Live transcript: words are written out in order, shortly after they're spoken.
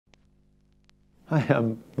Hi,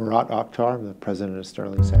 I'm Murat Aktar. I'm the president of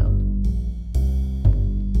Sterling Sound.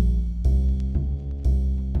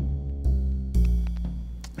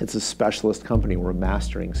 It's a specialist company. We're a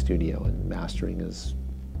mastering studio, and mastering is,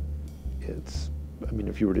 I mean,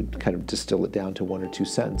 if you were to kind of distill it down to one or two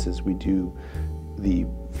sentences, we do the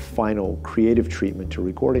final creative treatment to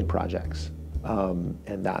recording projects.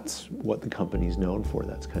 And that's what the company's known for.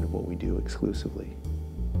 That's kind of what we do exclusively.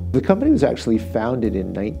 The company was actually founded in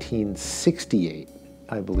 1968,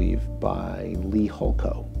 I believe, by Lee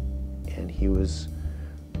Hulko. And he was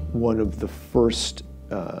one of the first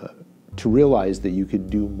to realize that you could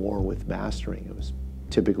do more with mastering. It was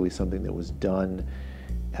typically something that was done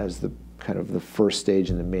as the kind of the first stage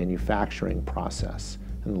in the manufacturing process.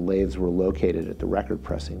 And the lathes were located at the record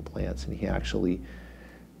pressing plants, and he actually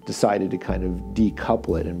decided to kind of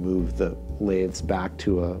decouple it and move the lathes back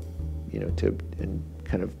to a, and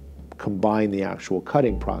kind of combine the actual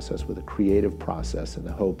cutting process with a creative process in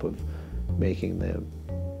the hope of making the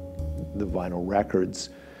vinyl records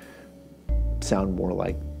sound more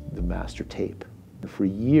like the master tape. For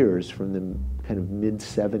years, from the kind of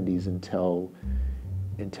mid-70s until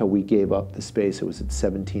we gave up the space, it was at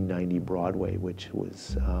 1790 Broadway, which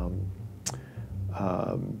was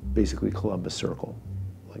basically Columbus Circle,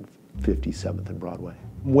 like 57th and Broadway.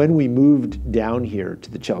 When we moved down here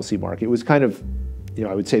to the Chelsea market, it was kind of,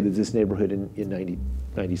 I would say that this neighborhood in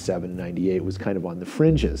 97 and 98 was kind of on the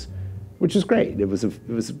fringes, which is great. It was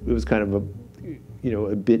kind of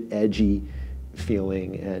a bit edgy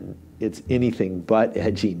feeling, and it's anything but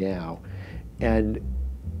edgy now. And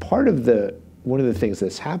one of the things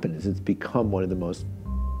that's happened is it's become one of the most,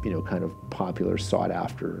 kind of popular, sought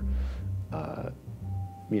after,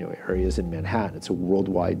 areas in Manhattan. It's a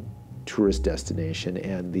worldwide tourist destination,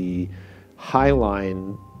 and the High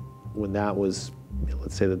Line, when that was,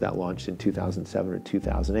 let's say that launched in 2007 or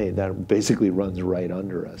 2008, that basically runs right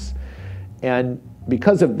under us. And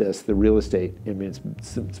because of this, the real estate, I mean,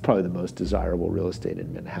 it's probably the most desirable real estate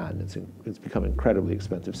in Manhattan. It's become incredibly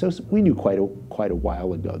expensive. So we knew quite a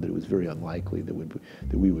while ago that it was very unlikely that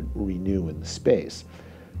we would renew in the space.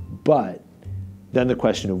 But then the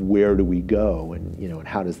question of where do we go, and and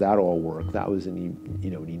how does that all work? That was an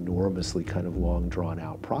enormously kind of long, drawn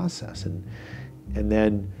out process, and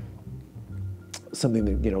then something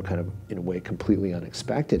that kind of in a way completely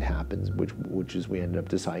unexpected happens, which is we ended up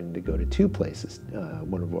deciding to go to two places.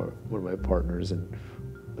 One of my partners and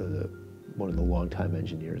one of the longtime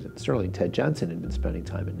engineers at Sterling, Ted Jensen, had been spending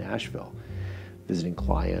time in Nashville, visiting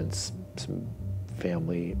clients, some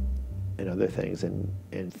family, and other things.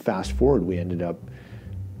 And fast forward, we ended up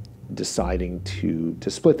deciding to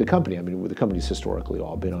split the company. I mean, the company's historically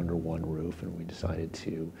all been under one roof, and we decided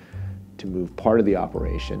to move part of the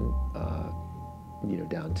operation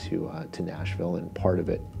down to Nashville, and part of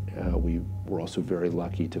it we were also very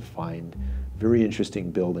lucky to find a very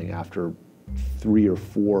interesting building after 3 or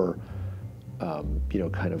 4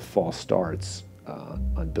 kind of false starts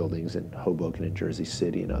on buildings in Hoboken and Jersey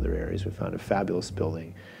City and other areas. We found a fabulous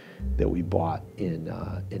building that we bought in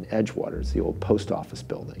Edgewater. It's the old post office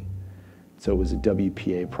building. So it was a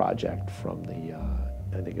WPA project from the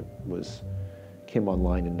I think it came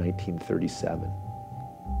online in 1937,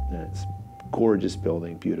 and it's gorgeous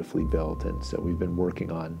building, beautifully built, and so we've been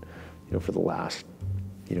working on, for the last,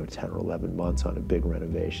 10 or 11 months on a big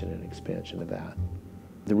renovation and expansion of that.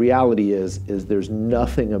 The reality is there's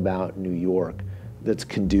nothing about New York that's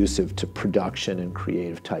conducive to production and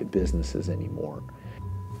creative type businesses anymore.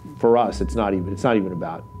 For us, it's not even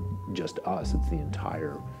about just us. It's the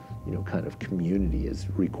entire, kind of community, is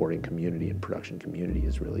recording community and production community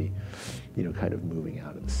is really, kind of moving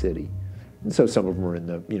out of the city. And so some of them are in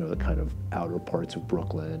the, the kind of outer parts of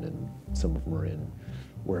Brooklyn, and some of them are in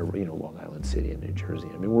wherever, Long Island City and New Jersey.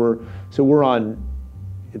 I mean, we're on,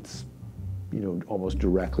 it's, almost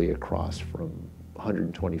directly across from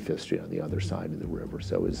 125th Street on the other side of the river.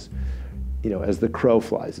 So as the crow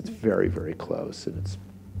flies, it's very, very close, and it's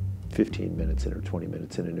 15 minutes in or 20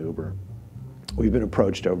 minutes in an Uber. We've been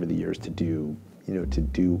approached over the years to do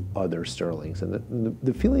other Sterlings, and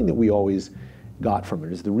the feeling that we always got from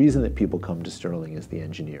it is the reason that people come to Sterling is the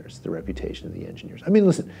engineers, the reputation of the engineers. I mean,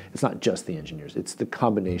 listen, it's not just the engineers, it's the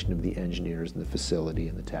combination of the engineers and the facility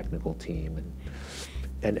and the technical team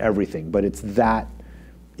and everything, but it's that,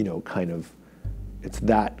 it's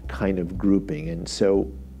that kind of grouping. And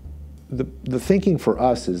so the thinking for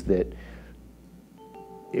us is that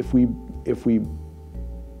if we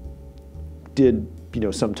did,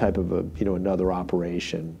 some type of another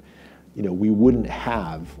operation, we wouldn't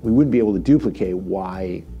be able to duplicate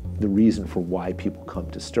the reason for why people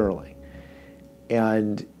come to Sterling.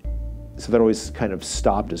 And So that always kind of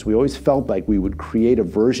stopped us. We always felt like we would create a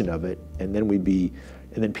version of it, and then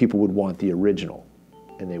then people would want the original,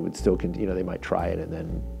 and they would still, they might try it,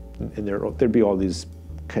 and there'd be all these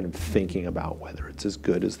kind of thinking about whether it's as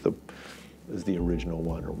good as the original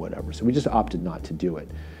one or whatever. So we just opted not to do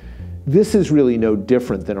it. This is really no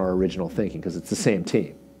different than our original thinking because it's the same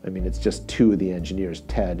team. I mean, it's just two of the engineers,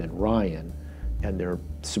 Ted and Ryan, and their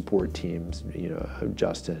support teams,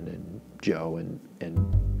 Justin and Joe and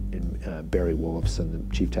Barry Wolfson,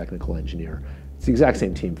 the chief technical engineer. It's the exact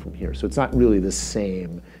same team from here. So it's not really the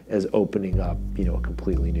same as opening up, a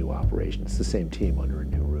completely new operation. It's the same team under a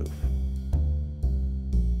new